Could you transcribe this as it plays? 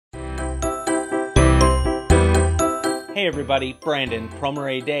Hey everybody, Brandon,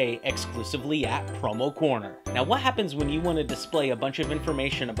 Promo A Day exclusively at PromoCorner. Now what happens when you want to display a bunch of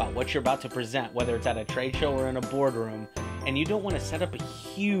information about what you're about to present, whether it's at a trade show or in a boardroom, and you don't want to set up a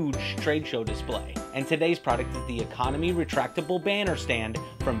huge trade show display? And today's product is the Economy Retractable Banner Stand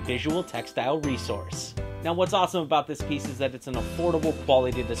from Visual Textile Resource. Now what's awesome about this piece is that it's an affordable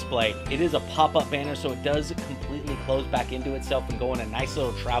quality display. It is a pop-up banner, so it does completely close back into itself and go in a nice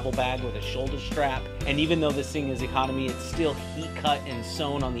little travel bag with a shoulder strap. And even though this thing is economy, it's still heat cut and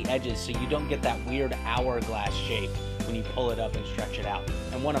sewn on the edges, so you don't get that weird hourglass shape when you pull it up and stretch it out.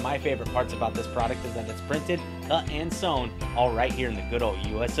 And one of my favorite parts about this product is that it's printed, cut, and sewn all right here in the good old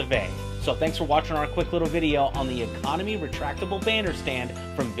US of A. So thanks for watching our quick little video on the Economy Retractable Banner Stand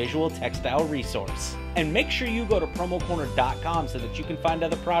from Visual Textile Resource. And make sure you go to PromoCorner.com so that you can find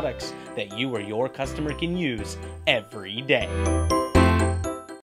other products that you or your customer can use every day.